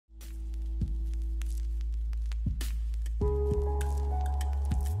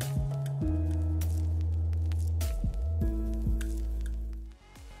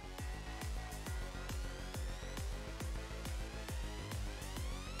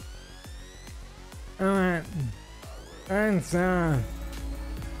That's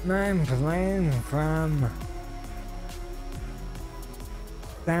my plane from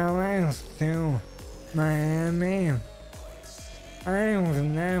Dallas to Miami. I've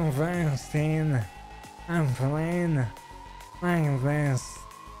never seen a plane like this.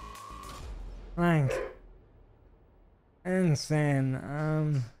 Like, insane.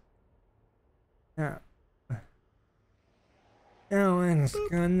 Yeah. Oh, it's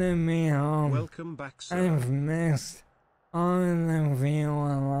good to be home. Welcome back, sir. I've missed all of you a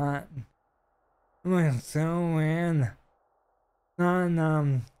lot. It was so weird.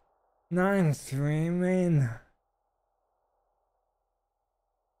 Not streaming.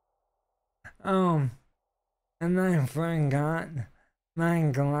 Oh, and I forgot my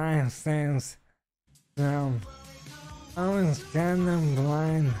glasses. So, I was kind of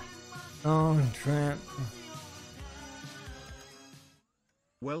blind the whole trip.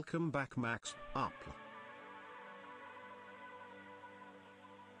 Welcome back, Max. Up.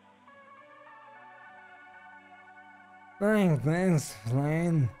 Like, this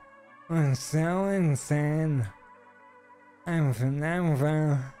plane was so insane. I've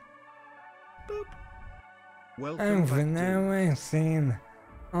never seen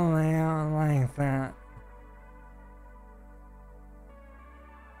a layout like that.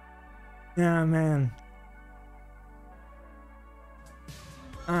 Yeah, man.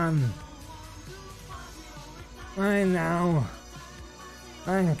 Right now,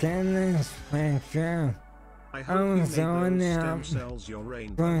 I'm getting this picture. I hope you on made the those stem cells your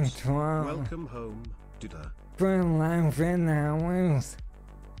rainbows. for 12 Welcome home, Duda. for 11 hours.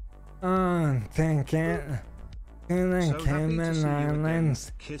 Ticket to the So happy to Cayman see you again.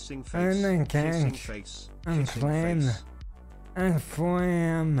 Islands. Kissing And then face, kissing catch face, I'm kissing playing face. at 4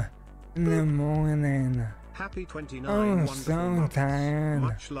 a.m. in the morning. Happy 29, Oh, wonderful so months. tired.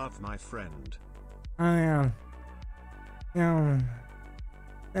 Much love, my friend. I am.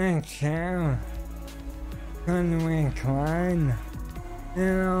 That chair could recline.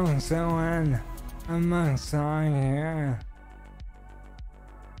 And also had a massage here.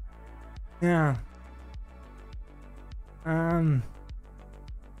 Yeah.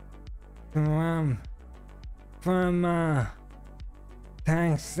 From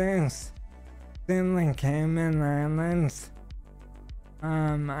Texas to the Cayman Islands,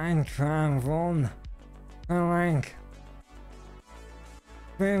 I traveled for like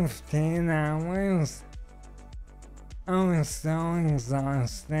 15 hours. I was so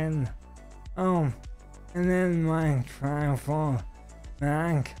exhausted. Oh, and then my travel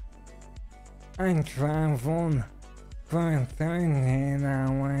back, I traveled for 13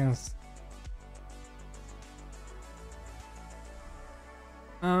 hours.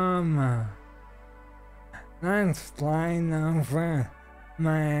 That's flying over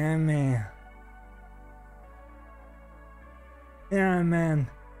Miami. Yeah, man,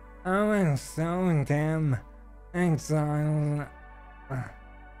 I was so damn exhausted.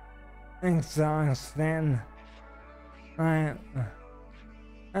 That's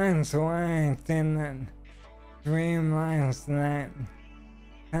why I didn't dream last night.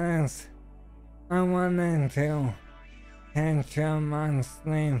 'Cause I wanted to catch up on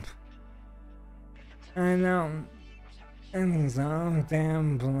sleep. I know it's so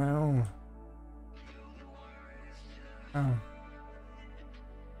damn blue. Oh.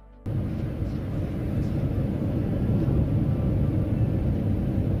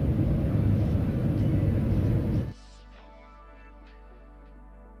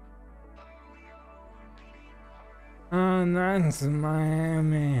 Oh, that's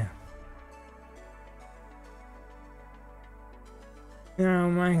Miami. Yeah,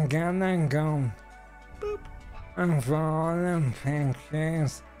 I gotta go. And for all the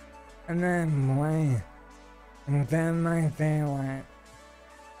pictures, and then play, and then my daylight.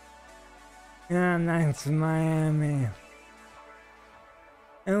 Yeah, that's Miami.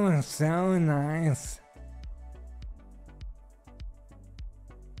 It was so nice.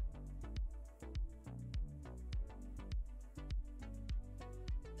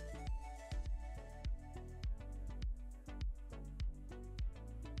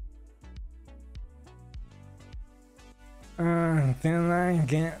 Did I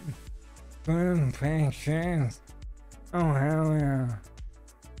get good pictures? Oh, hell yeah.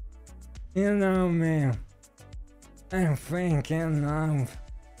 You know me. I freaking love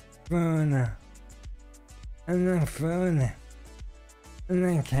food. And the food in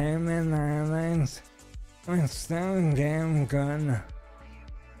the Cayman Islands was so damn good.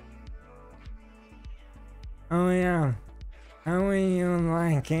 Oh yeah, how are you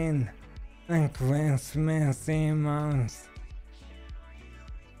liking the Christmas emotes?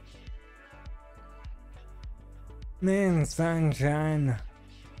 Me and Sunshine.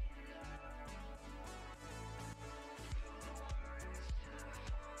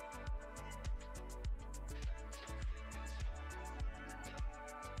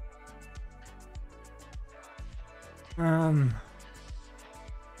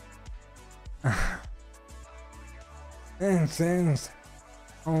 This is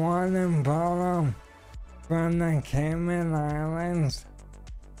a water bottle from the Cayman Islands.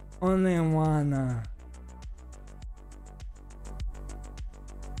 Only water.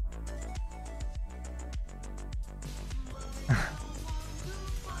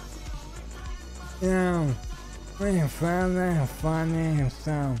 Yeah, we found that funny,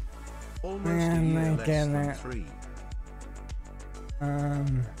 so Almost we're a year gonna less get than it. 3.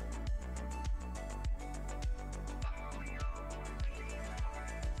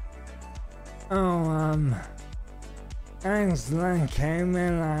 Thanks to the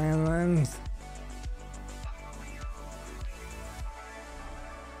Cayman Islands.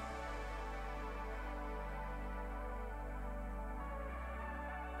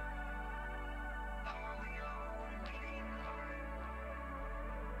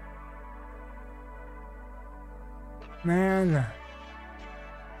 Man,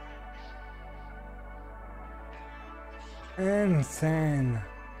 insane.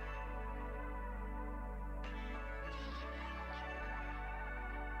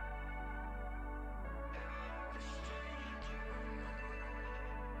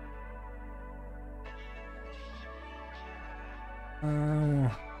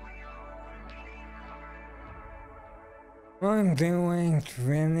 We're doing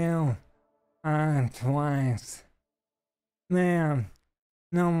video twice. Man,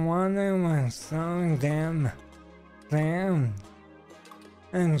 the water was so damn clear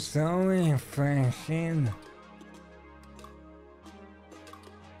and so refreshing.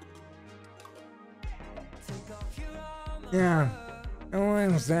 Yeah, it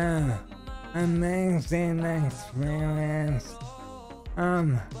was an amazing experience.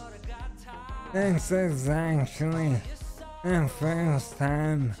 This is actually the first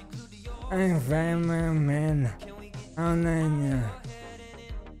time I've ever been out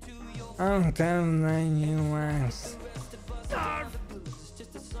of the US.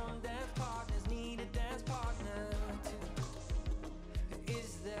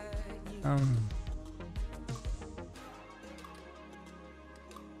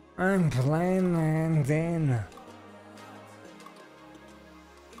 I'm playing landing.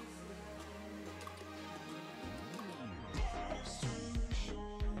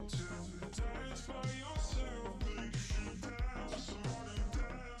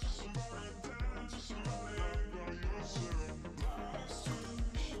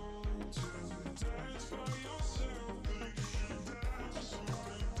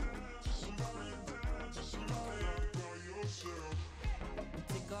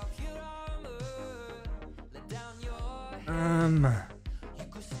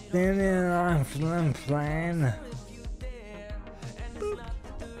 Getting off the plane.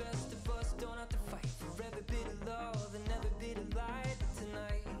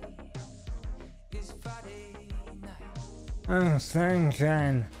 Oh,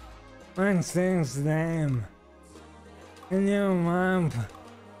 Sunshine, what's his name? And your mom,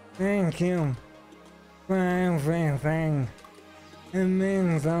 thank you for everything. It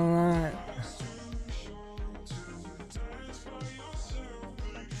means a lot.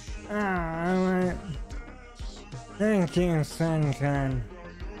 Alright. Thank you, Sunshine.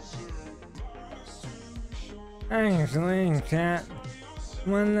 Actually, chat,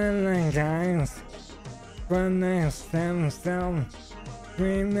 one of the guys from the stem cell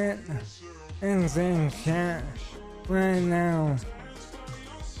treatment is in chat right now.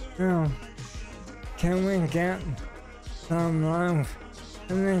 So, can we get some love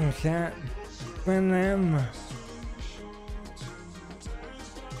in the chat for them?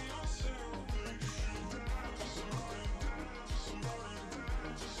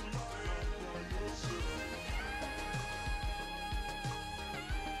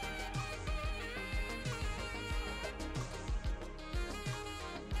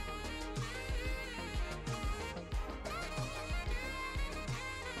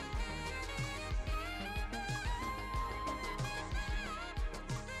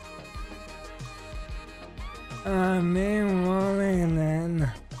 Me rolling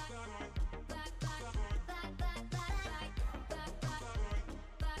in.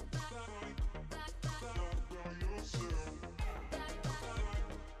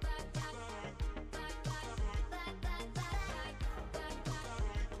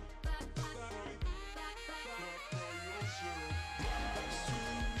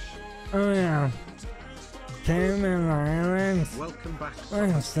 Oh yeah. Cayman Islands Welcome back.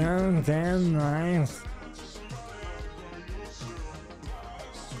 were so damn nice.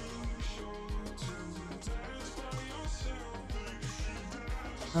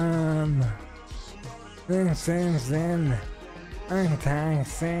 This is in a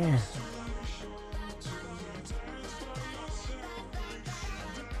taxi.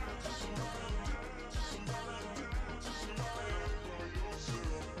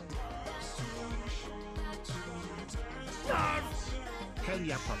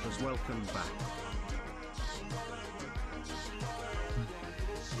 Kenya Papas, welcome back.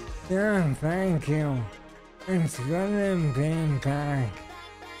 Yeah, thank you. It's good to be back.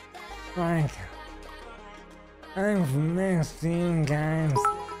 Like, I've missed you guys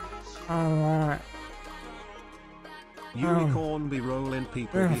a lot. Unicorn be rolling,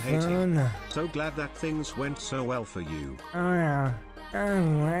 people be hating. Food. So glad that things went so well for you. Oh yeah,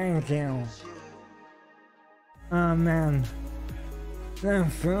 oh thank you. Oh man, the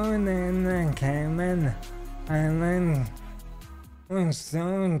food in the Cayman Islands was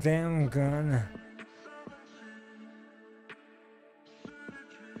so damn good.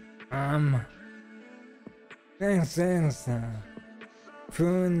 This is the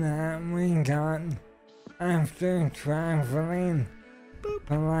food that we got after traveling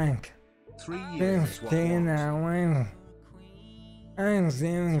for like 3 years is what 15 want. hours. As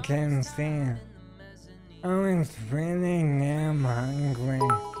you can see, I was pretty damn hungry.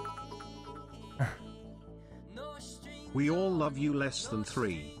 We all love you less than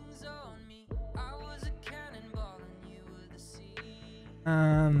 3.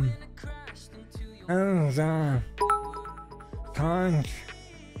 Those are conch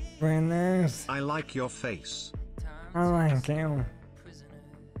winners. I like your face. I like you.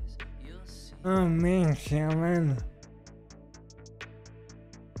 Oh, me chillin'.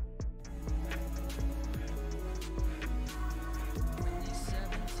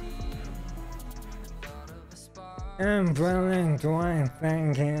 I'm brilliant, why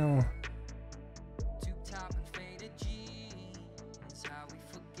thank you.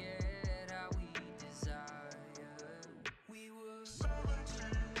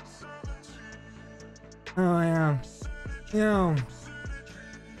 Oh yeah, yo,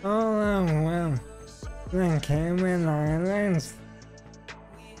 all of the Cayman Islands,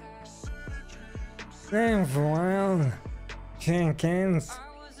 they've wild chickens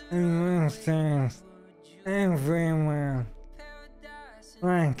and roosters everywhere.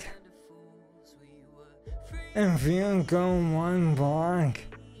 Like, if you go 1 block,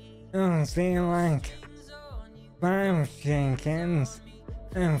 you'll see like 5 chickens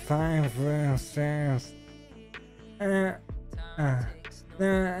and 5 roosters. They're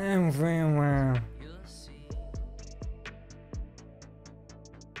everywhere.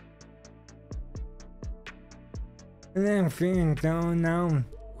 And if you don't know,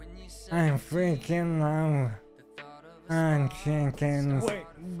 I freaking love chickens. Wait,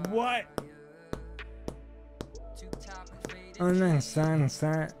 what? On the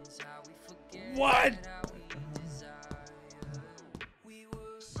sunset. What?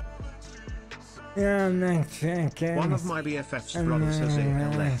 Yeah, the chickens. One of my BFF's brothers has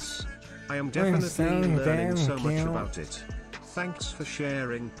ALS. I am definitely so learning damn so much cute. about it. Thanks for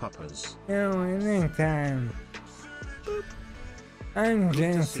sharing, Papas. Yo, anytime. I'm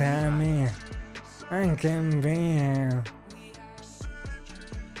just happy I can be here.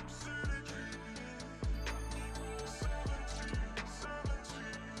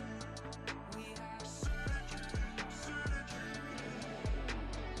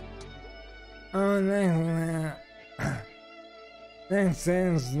 Oh, this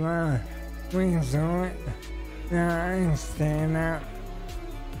is the resort that I stayed at.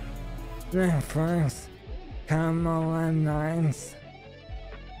 The first couple of nights.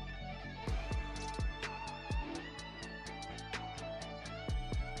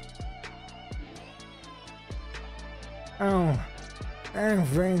 Oh,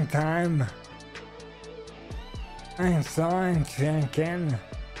 every time I saw a chicken,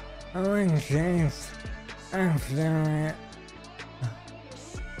 I would chase after it.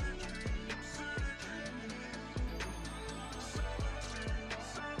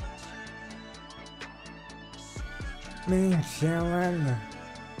 Me chillin'.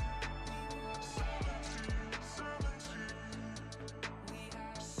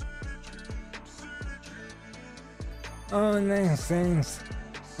 Oh, these things,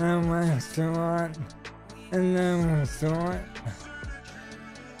 a restaurant and a resort.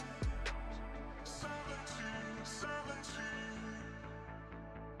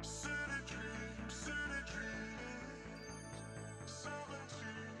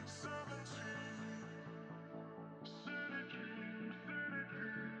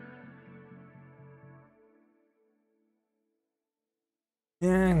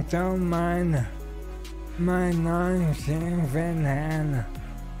 Yeah, don't mind my non-shaven head.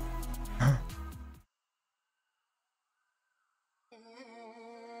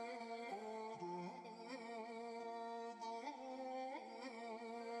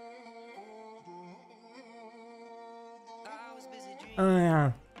 Oh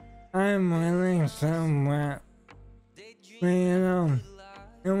yeah, I'm really so wet. But you know,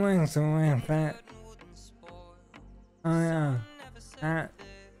 it was worth it. Oh yeah, that.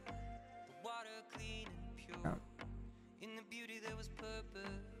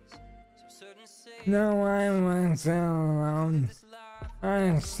 No, I was alone.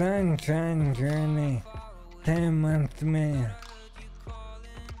 Our sunshine journey came with me.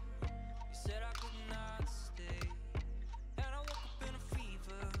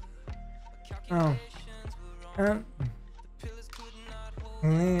 Oh,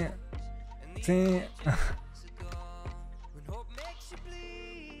 see,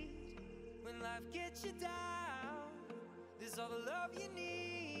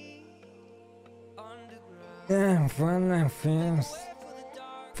 yeah, for the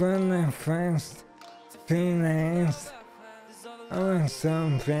first 2 days, I was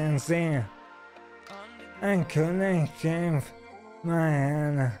so busy. I couldn't shave my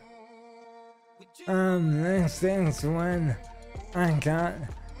head. This is when I got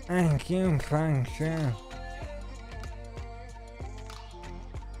acupuncture.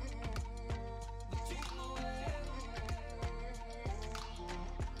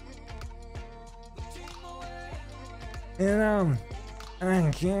 You know,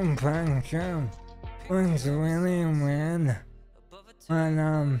 acupuncture was really weird, but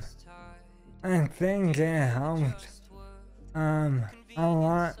I think it helped a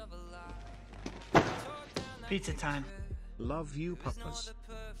lot. Pizza time. Love you, papas.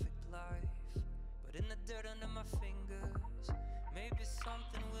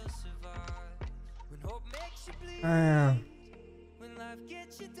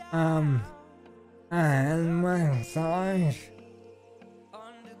 I had massage.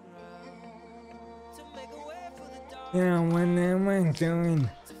 Yeah, when they were doing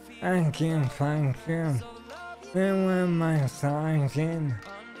acupuncture, they were massaging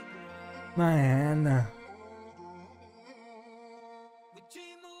my head.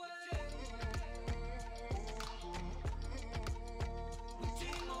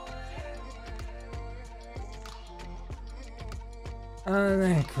 On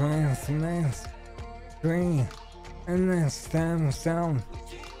the Christmas tree in the stem cell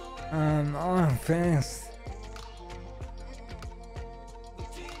office.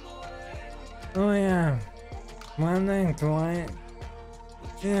 Oh yeah, one night Dwight,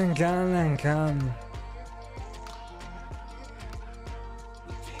 you gotta come.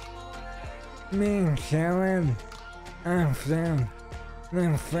 Me chilling after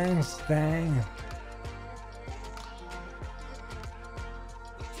the first day.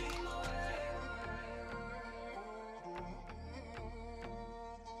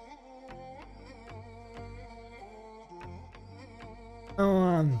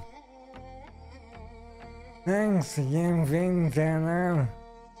 Oh, Thanksgiving dinner.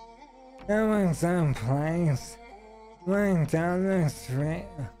 There was a place right down the street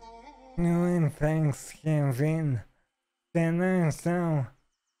doing Thanksgiving dinner, so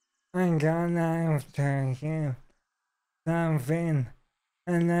I got after him something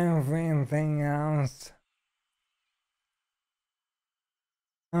and everything else.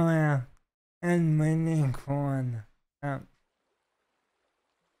 Oh yeah, and mini corn.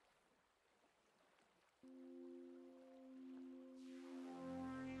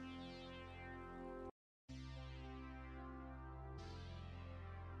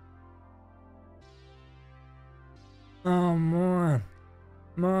 Oh, more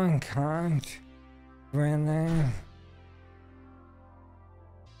conch, really.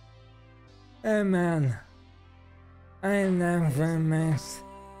 Hey man, I never miss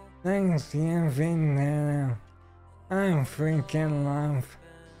Thanksgiving dinner. I freaking love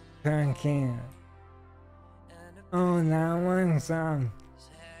turkey. Oh, that one's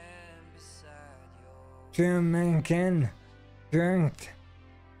Jamaican jerked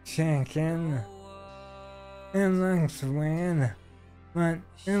chicken. It looks weird, but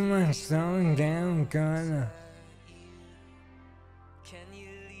it was so damn good.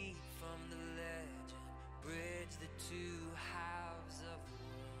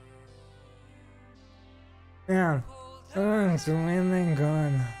 Yeah, it was really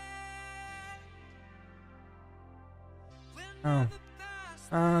good. Oh,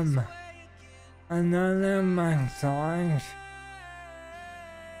 another massage.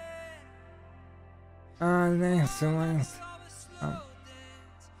 This was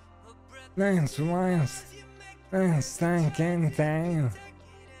This was the second day.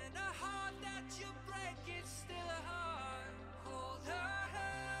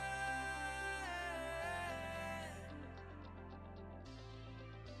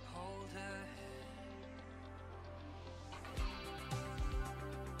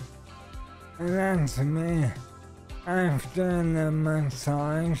 And that's me after the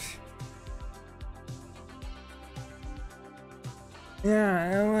massage.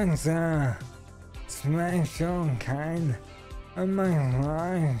 Yeah, it was a special kind of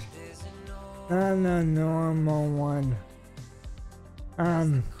massage, not a normal one.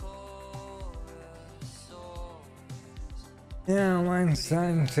 Yeah, when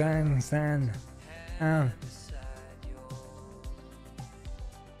sunshine said,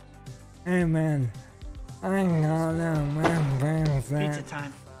 hey man, I gotta represent. Pizza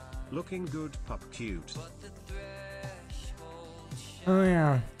time. Looking good, pup cute. Oh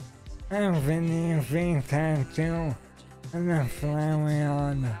yeah, I have an easy tattoo and a flower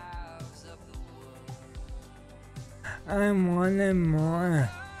on. I wanted more,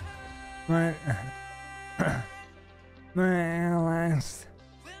 but my LS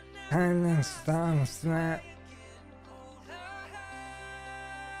kinda stops that.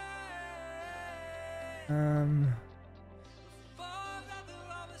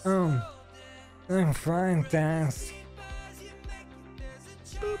 The front desk.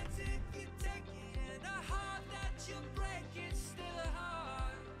 Boop.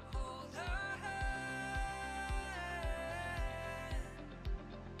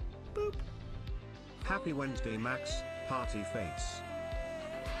 Boop. Happy Wednesday, Max. Party face.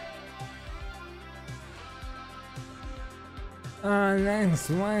 This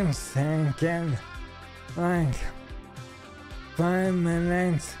one's taken like 5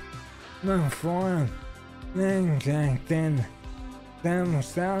 minutes before they injected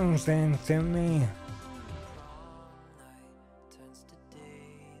themselves into me.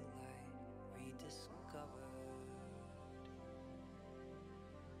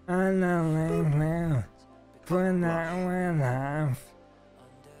 And I lay there for an hour and a half.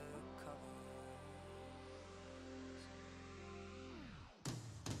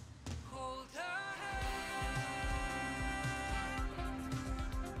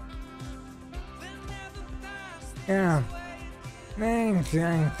 Yeah, they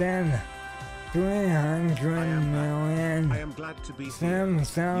injected 300 million I am glad to be here. stem You are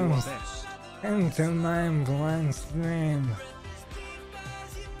cells best. into my bloodstream.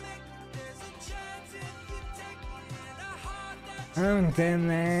 How did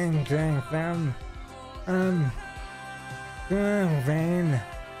they inject them? Through a vein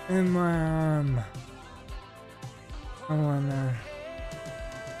in my arm. I wonder.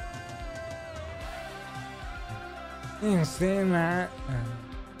 You see that?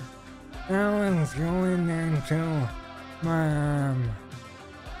 That one's going into my arm.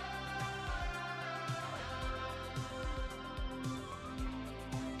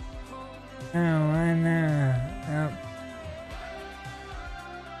 Oh, right there. Yep.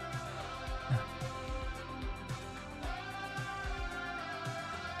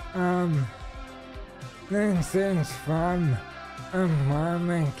 This is from a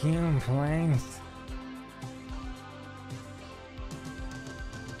barbecue place.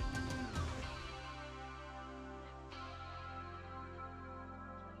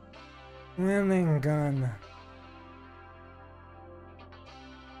 Really good.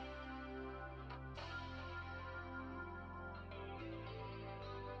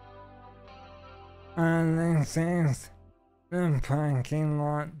 This is the parking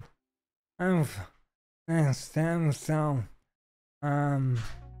lot of the stem cell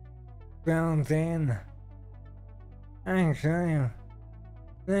building. Actually,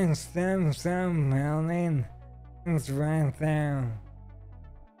 the stem cell building is right there.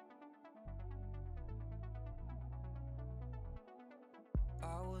 I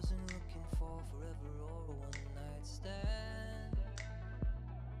wasn't looking for forever or a one-night stand.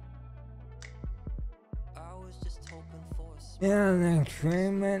 I was just hoping for a smile. Yeah, the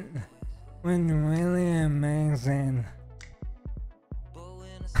treatment was really amazing. But when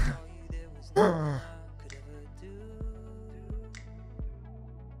I saw you, there was nothing I could ever do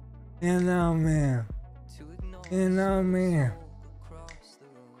You know me. to ignore You know me. across the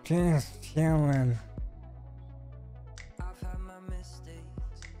room. Just chilling. I've had my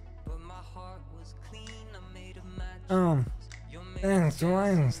mistakes, but my heart was clean. I made a match. Your Thanks,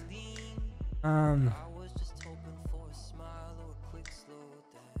 ones. I was just hoping for a smile or a quick slow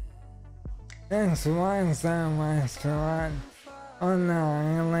down. This was a restaurant on the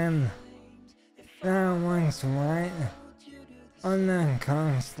island. That was right on the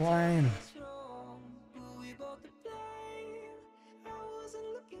coastline.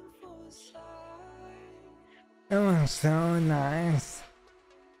 It was so nice.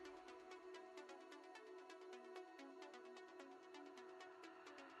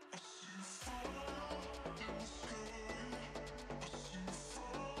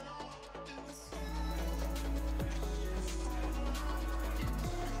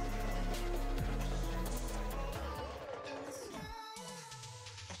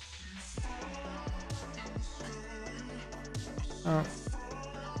 Oh.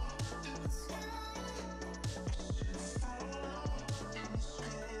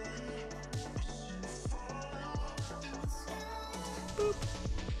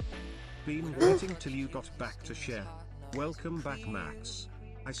 Been waiting till you got back to share. Welcome back, Max.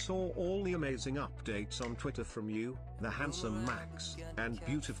 I saw all the amazing updates on Twitter from you, the handsome Max, and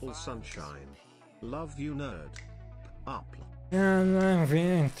beautiful Sunshine. Love you, nerd. Up. Yeah, I love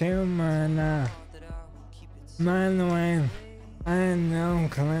you too, man. By the way, I had no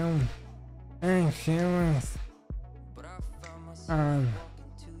clue that she was,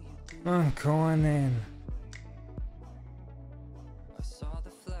 recording. I saw the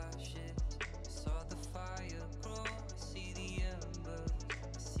flashes, saw the fire grow, I see the embers,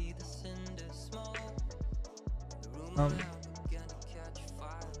 I see the cinder smoke. The room around gonna catch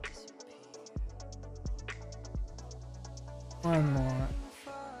fire, disappear. One more.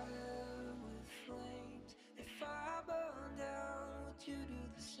 Fire with flames. If I burn down, would you do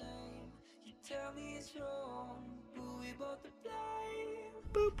the same? You tell me it's wrong, but we both to blame.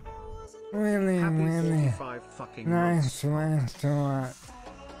 Boop. Really, Happy really 45 fucking months. nice restaurant.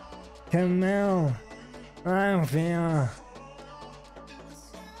 Camille, love you.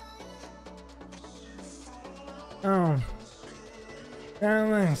 Oh, that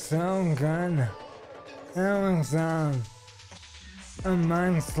was so good. That was a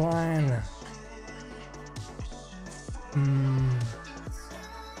mudslide.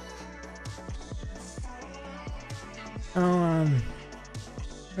 Oh,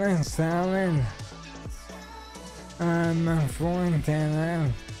 the salad. I'm going to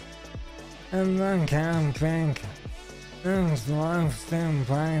live. And look how big those lobster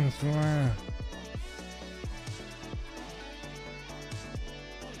bites were.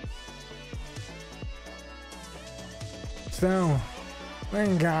 So, we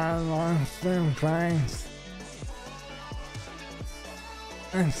got lobster bites,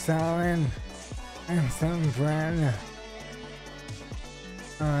 a salad, and some bread.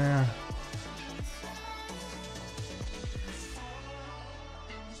 Oh yeah.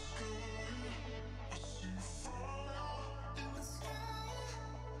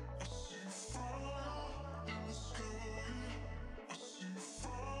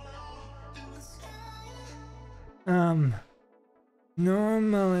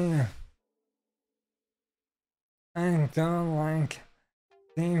 Normally, I don't like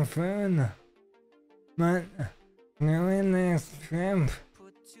seafood, but doing this trip,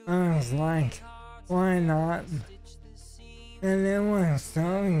 I was like, why not? And it was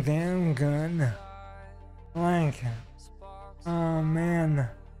so damn good. Like, oh man.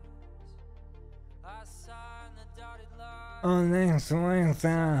 Oh, this was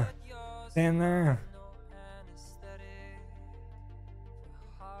dinner.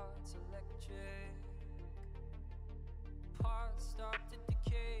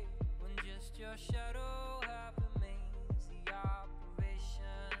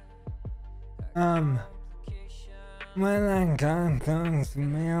 When I got those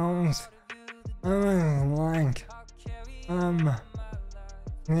meals, I was like,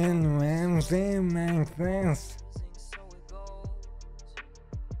 can Ramsey make this?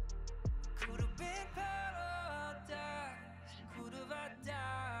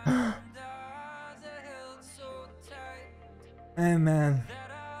 Hey man,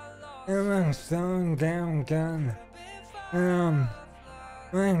 it was so damn good.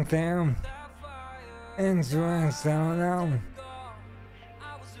 Right there, it's risotto.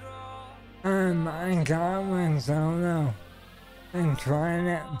 I got risotto and tried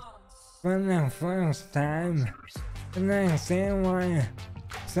it for the first time, and I see why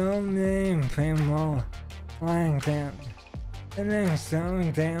so many people like it. It is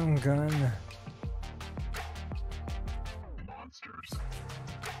so damn good.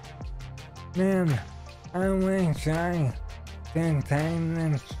 Man, I wish I could take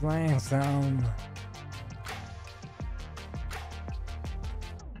this place home.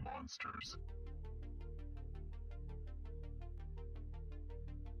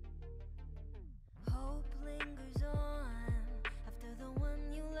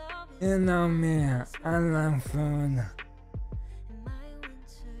 You know me, I love food.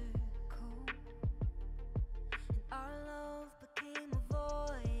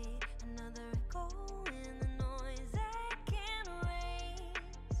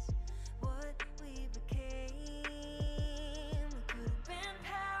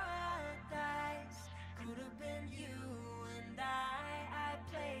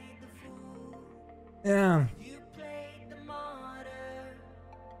 Yeah.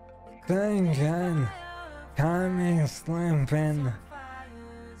 Sunshine caught me slipping.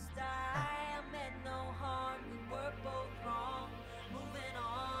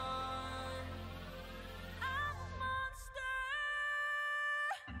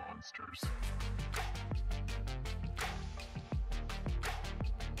 Monsters.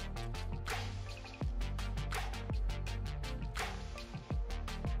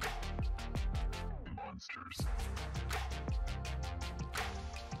 Monsters.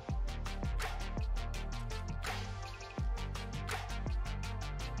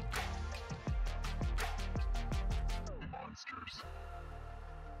 Monsters.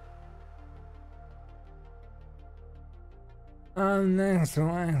 Next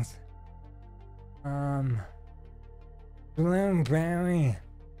one's blueberry.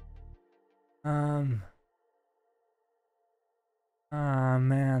 Oh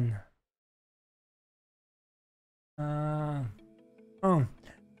man. Oh,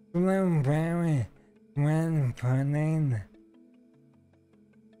 blueberry bread pudding.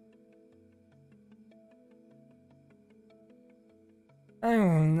 I've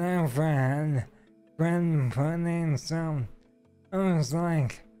never had bread pudding, so I was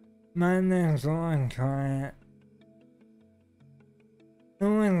like, might as well try it. It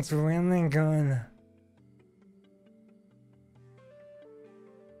was really good.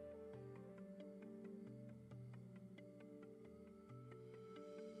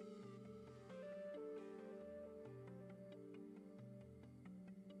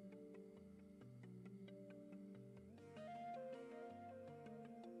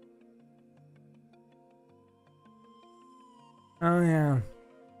 Oh yeah,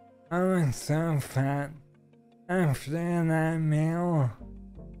 I was so fat after that meal.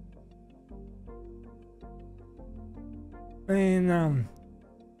 But you know,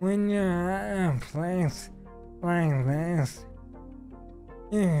 when you're at a place like this,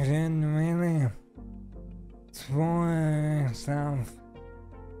 you should really spoil yourself.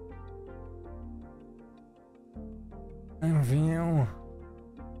 If you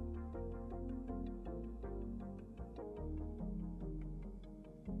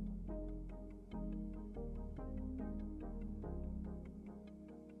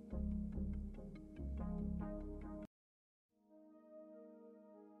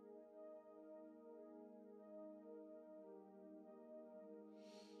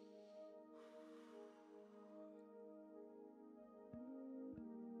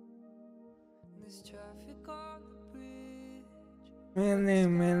There's traffic on the bridge. really,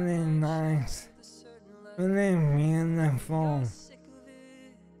 really nice, really beautiful. Sick of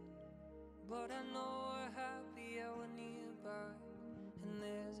it, but I know we're happy hour nearby, and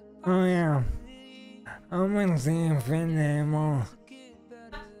there's a Oh yeah, possibility I was even able to get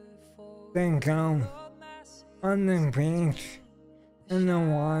better for to go all masses. on the beach in the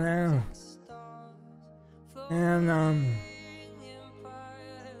water Stars and empire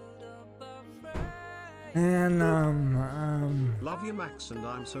held up by friends. Love you, Max, and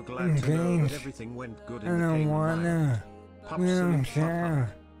I'm so glad to know that beach everything went good in in the the Cayman water Pups and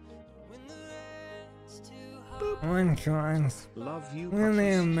wheelchair, which was Love you,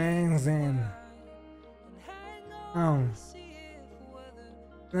 really puppies. amazing. Oh,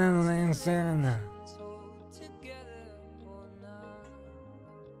 the listen.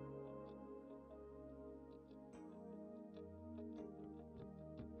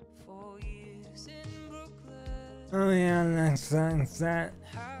 Oh yeah, the sunset.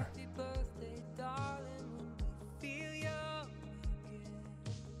 Happy birthday, darling, when we feel young again.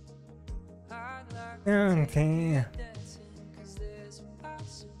 I'd like Guarantee. dancing, 'cause there's a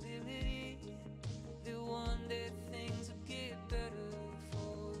possibility that one day things will get better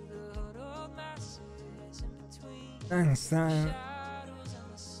for the huddled masses in between The sun. shadows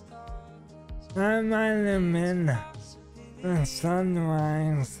and the stars. That might have been the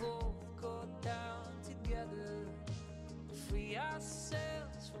sunrise. Both go down together, free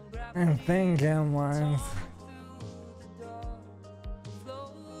ourselves from gravity. I think it was.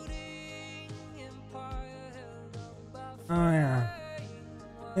 Oh yeah.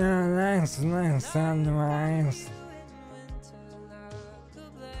 Yeah, that's the sunrise.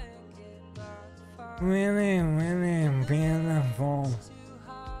 Really, really beautiful.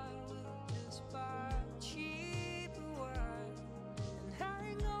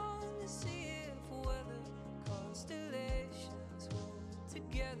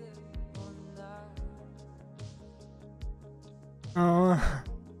 Oh,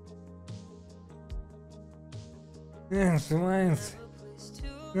 this was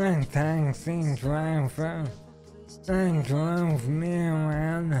the taxi driver that drove me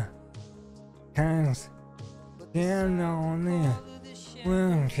around, 'cause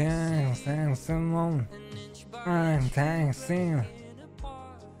taxi.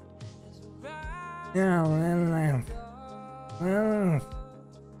 Yeah, Lilith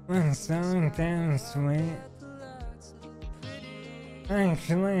was so damn sweet.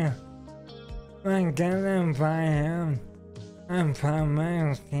 Actually, we're gonna buy him a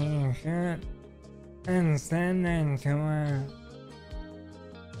promo t-shirt and send it to her.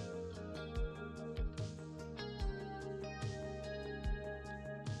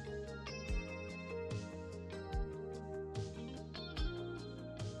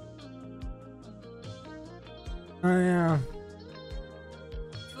 Oh yeah.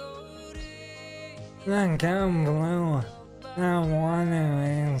 Look how blue that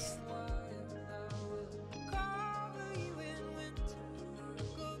water is.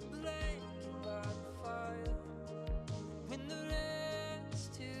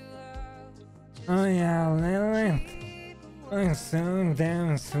 Oh yeah, Lilith was so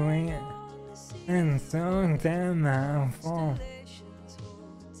damn sweet and so damn helpful.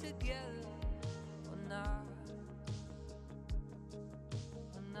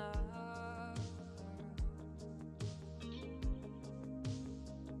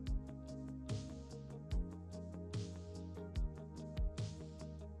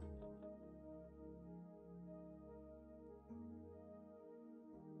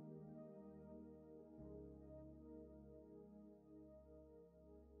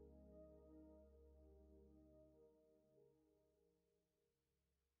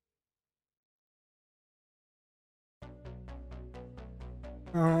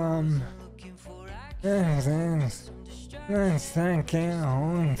 This is the second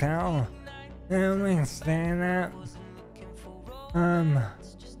hotel that we stayed at.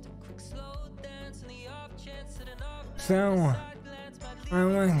 So I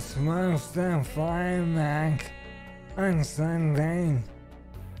was supposed to fly back on Sunday,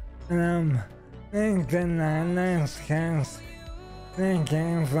 and they denied us because they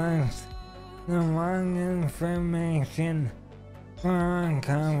gave us the wrong information for our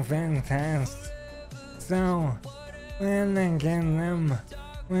COVID test. So we had to get them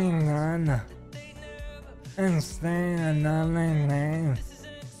redone and stay another day.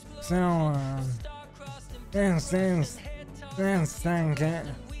 So this is the second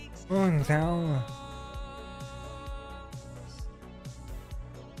hotel.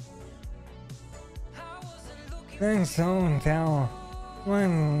 This hotel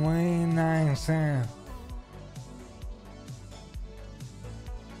was way nicer.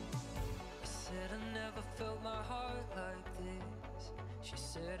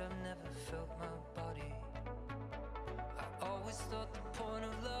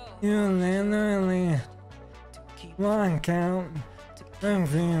 You literally walk out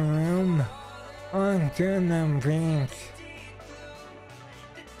of your room onto the beach.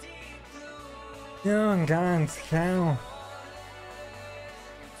 You're God's cow.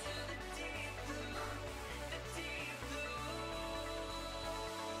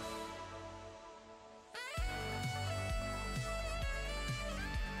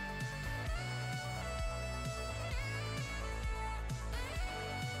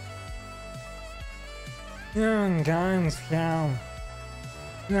 You're God's cow.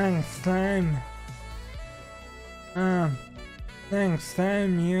 Next time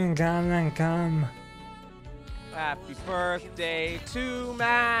you gotta come. Happy birthday to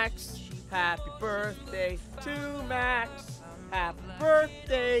Max. Happy birthday to Max. Happy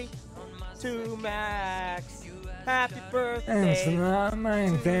birthday to Max. Happy birthday. It's not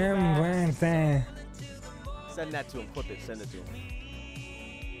my damn birthday. Send that to him. Clip it. Send it to him.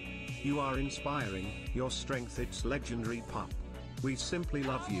 You are inspiring, your strength, it's legendary, pup. We simply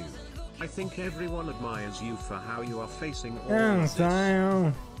love you. I think everyone admires you for how you are facing all of this.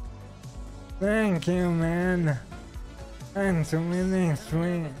 Style. Thank you, man. That's really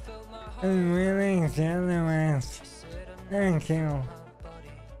sweet and really generous. Thank you.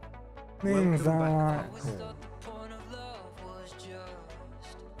 Means a lot.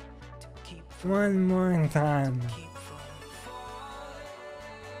 One more time.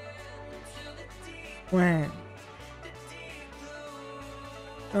 Wait.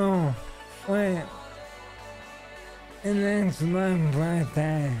 Oh, wait. And it's my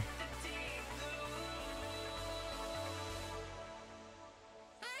birthday.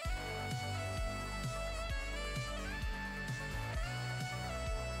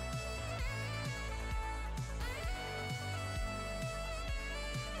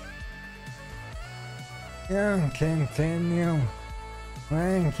 Yeah, continue.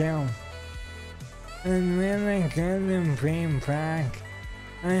 Thank you. I'm really good at being back.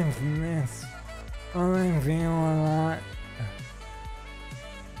 I've missed all of you a lot.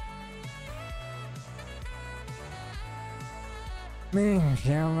 me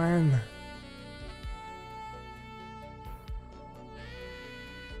chillin'.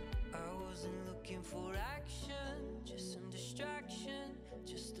 I wasn't looking for action, just some distraction,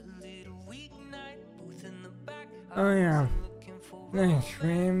 just a little weeknight, both in the back. Oh yeah, the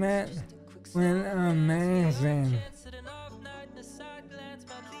treatment went amazing.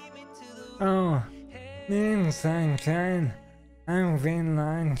 Oh, me and Sunshine having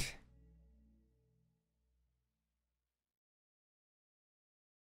lunch.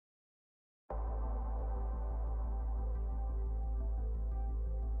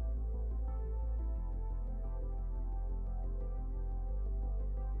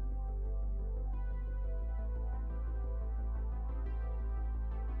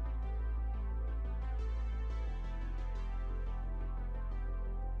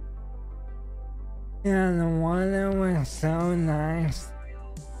 Yeah, the water was so nice.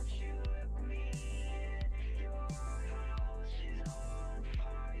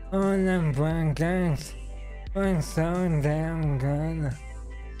 Oh, the burgers were so damn good.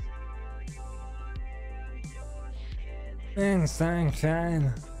 And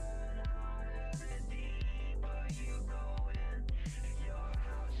Sunshine.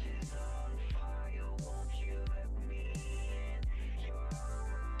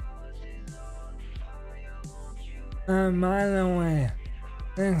 By the way,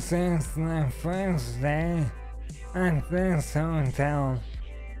 this is the first day at this hotel.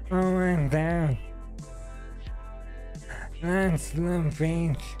 Over there. That's the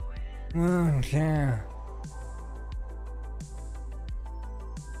beach room chair.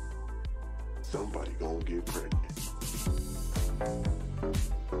 Somebody gonna get pregnant.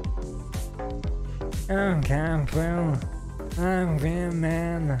 Oh, Campbell, I'm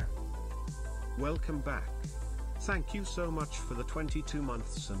Vietnam. Welcome back. Thank you so much for the 22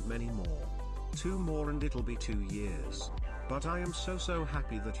 months and many more. 2 more and it'll be 2 years. But I am so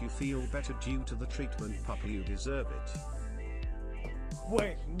happy that you feel better due to the treatment, puppy. You deserve it.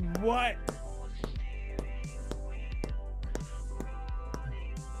 Wait, what?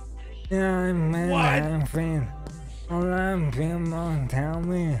 Yeah, I'm very What? happy. A lot of people tell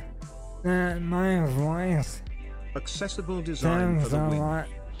me that my voice Accessible design for sounds the a win. lot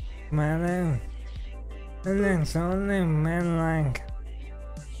better. And it's only been like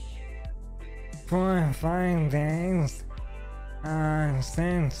 4 or 5 days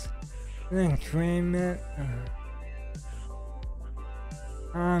since the treatment.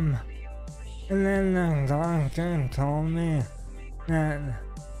 And then the doctor told me that,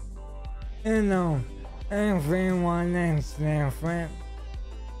 you know, everyone is different,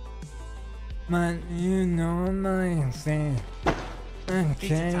 but you normally see a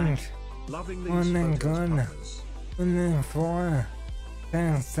change Loving these on the photos, good puppers. within 4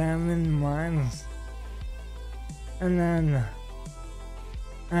 to 7 months. And then,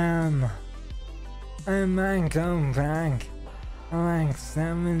 I might go back like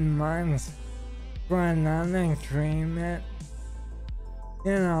 7 months for another treatment.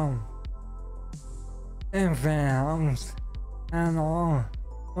 You know, if it helps at all,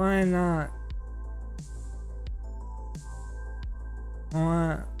 why not?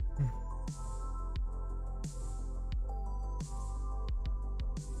 What?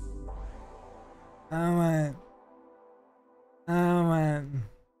 Alright.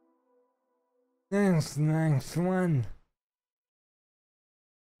 This next one.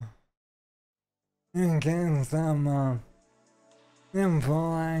 You get some,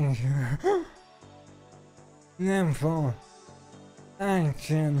 nipple action. Nipple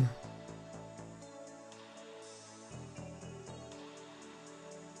action.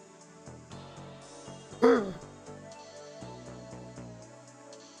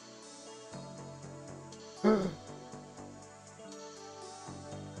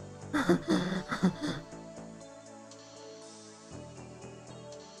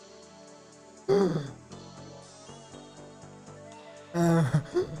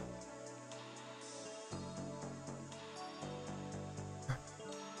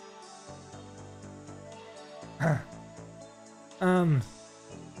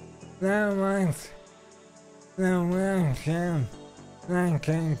 That was the wheelchair that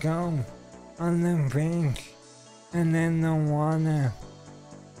can go on the beach and in the water.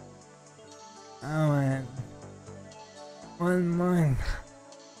 Alright. One more.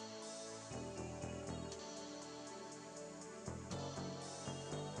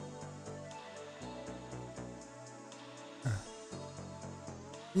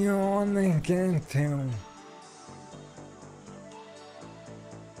 You only get 2.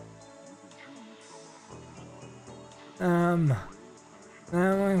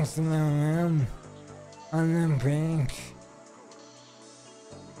 That was the room on the beach.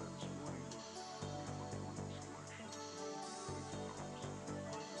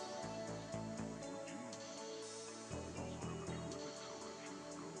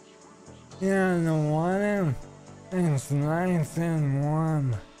 Yeah, the water is nice and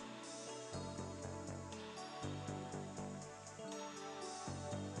warm.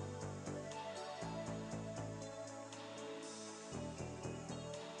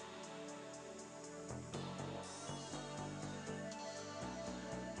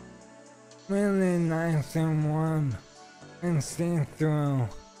 Really nice and warm and see-through.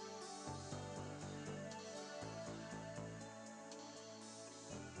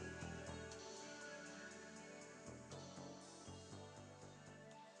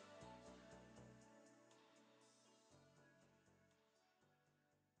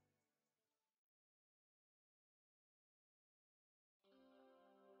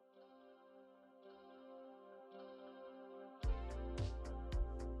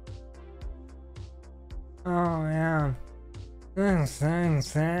 Oh yeah, the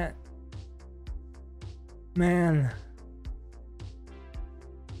sunset. Man,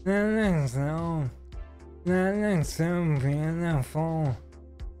 that looks so beautiful.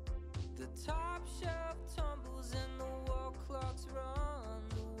 The top shelf tumbles and the wall clocks run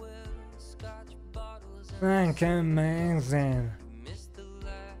the well. Scotch bottles and Like amazing. you missed the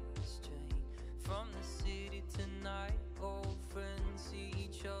last train from the city tonight. Old friends see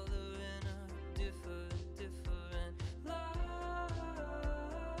each other in a different life.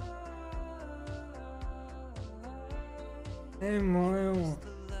 Hey, boy.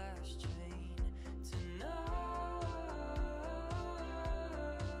 The last train tonight.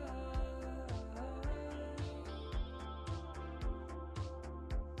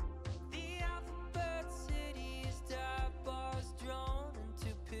 The alphabet city is dive bars drawn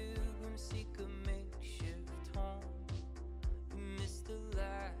into pilgrims seek a makeshift home. You missed the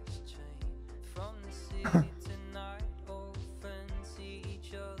last train from the city tonight. Old friends see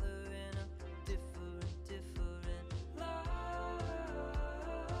each other in a different life.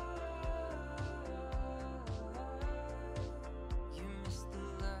 You missed the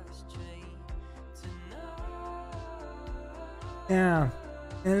last train tonight. Yeah,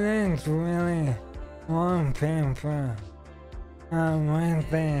 it looks really wallpaper. Right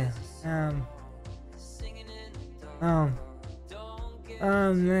there. Singing in the dark. Don't get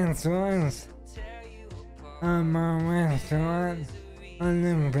This was tear you apart. a restaurant on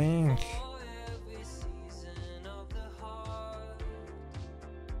the beach. For every season of the heart,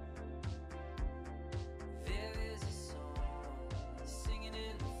 there is a song singing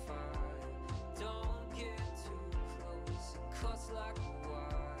in the fire. Don't get too close, it cuts like a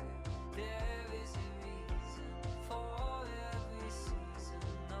wire. There is a reason for every season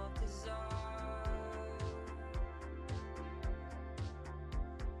of desire.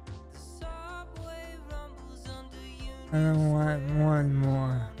 The subway rumbles under I union. want one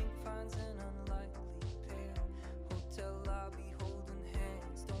more. Finds an unlikely pair. Hotel lobby holding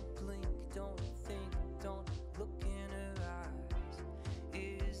hands. Don't blink, don't think, don't look in her eyes.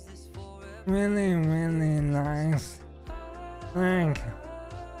 Is this forever? Really nice. Like,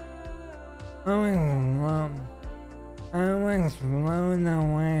 I was blown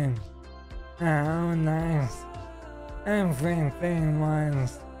away at how nice everything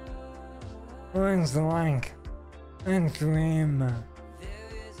was. It was like a dream.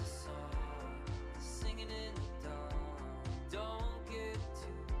 There is a song singing in the dark. Don't get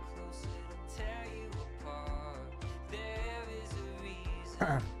too close, it'll tear you apart. There is a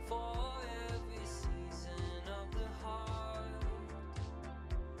reason for every season of the heart.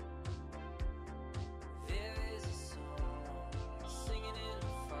 There is a song singing in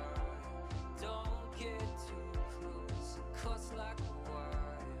the fire. Don't get too close, it cuts like a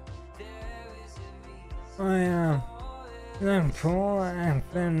wire. There is a reason. The pool at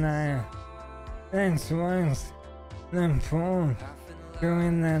the night. This was the pool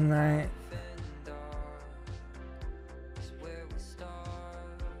during the night.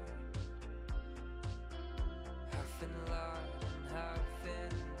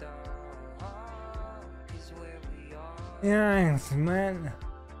 Yeah, I spent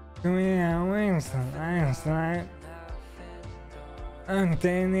 3 hours last night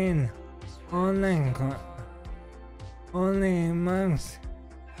updating all the emotes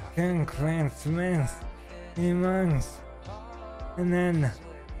to Christmas emotes, and then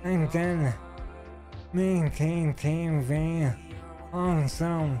I did BTTV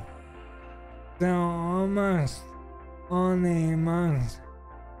also, so almost all the emotes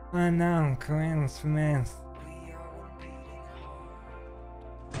are now Christmas.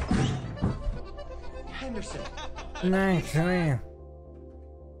 Henderson. And actually,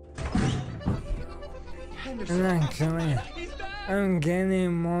 I'm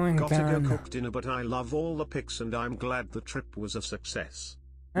getting more Gotta go done. cook dinner, but I love all the pics and I'm glad the trip was a success.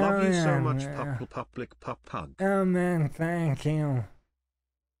 Love you so much, yeah. public pup hug. Oh man, thank you.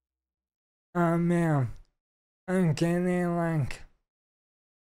 Yeah. I'm getting like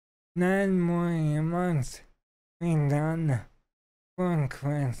 9 more months be done for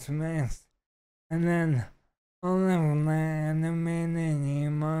Christmas. And then all of my animated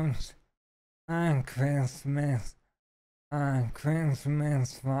emotes on Christmas.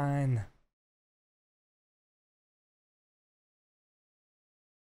 Christmas fine.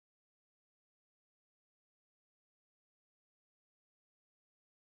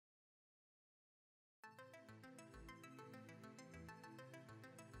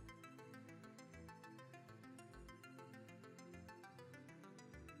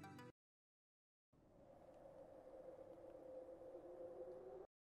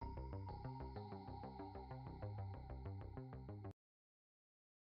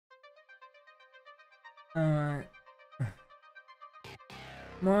 Alright.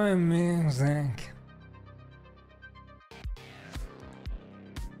 More music.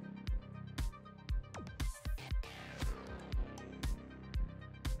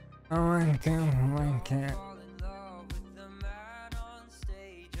 I want to like it.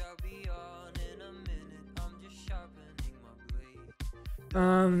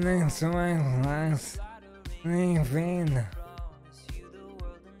 This was last leaving.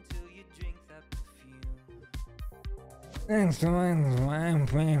 This was right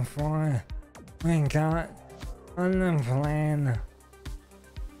before we got on the plane.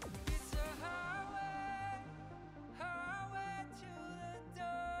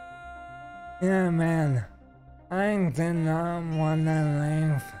 Yeah, man, I did not want to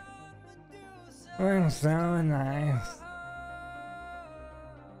leave. We're so nice.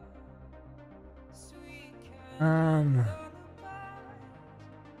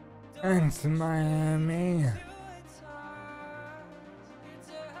 It's Miami.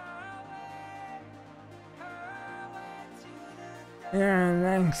 Yeah,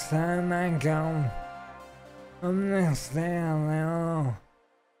 next time I go, I'm gonna stay a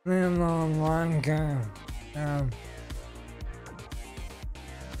little longer.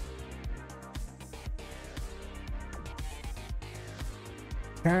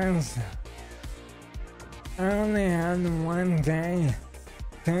 Cause I only had 1 day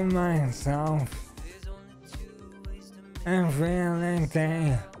to myself. Every other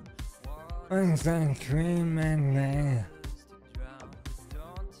day was a treatment day.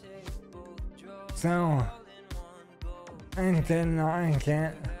 So I did not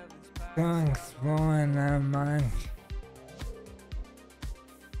get to explore that much.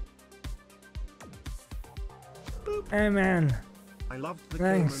 Hey man, I loved the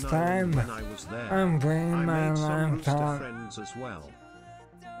next Cayman time Islands when I was there. I'm bringing my I made some rooster laptop. friends as well.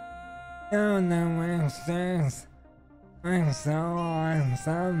 Oh, the roosters were so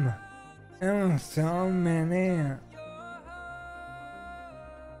awesome. There were so many.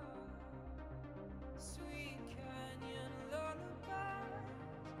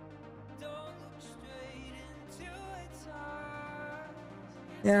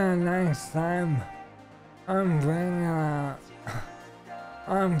 Yeah, next time I'm bringing a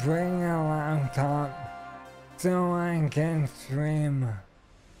laptop so I can stream.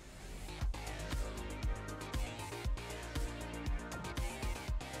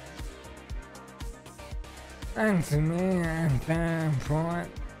 And to me at the airport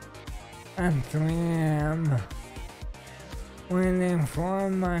at 3 a.m. waiting for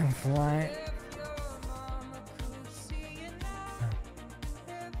my flight.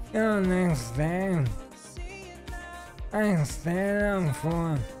 The next day, I stayed up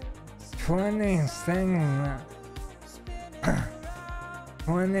for 26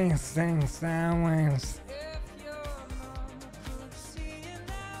 hours.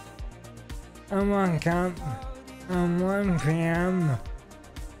 I woke up at 1 p.m.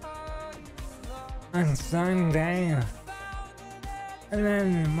 on Sunday, and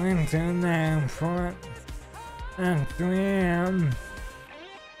then went to the airport at 3 a.m.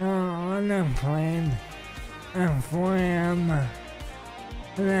 On the plane at 4 a.m.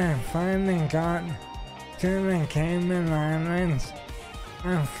 And then finally got to the Cayman Islands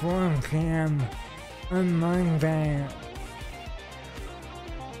at 4 p.m. on Monday.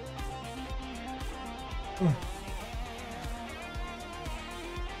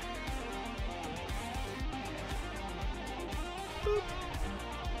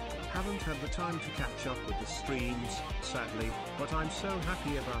 Haven't had the time to catch up with the streams, sadly, but I'm so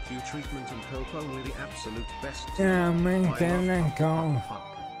happy about you treatment and hope only the absolute best. Yeah, I'm I gonna love go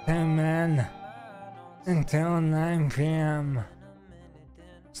to bed until 9 p.m.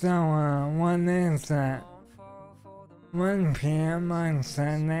 So, what is that? 1 p.m. on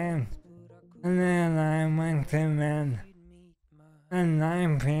Sunday, and then I went to bed at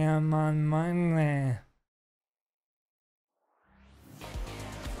 9 p.m. on Monday.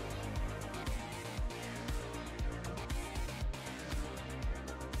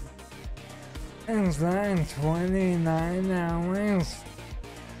 It's like 29 hours.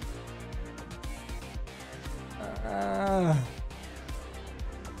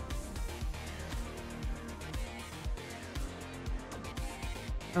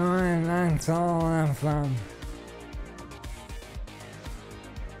 And that's all I'm from.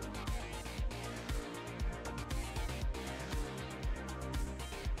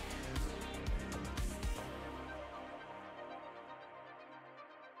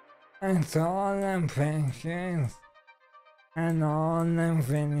 It's all the pictures and all the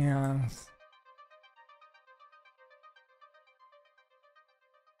videos.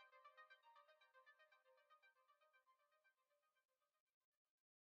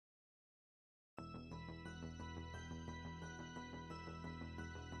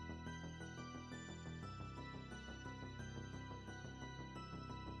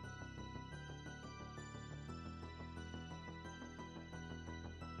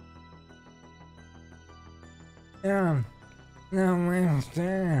 Yeah, that was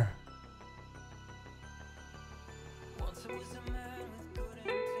there.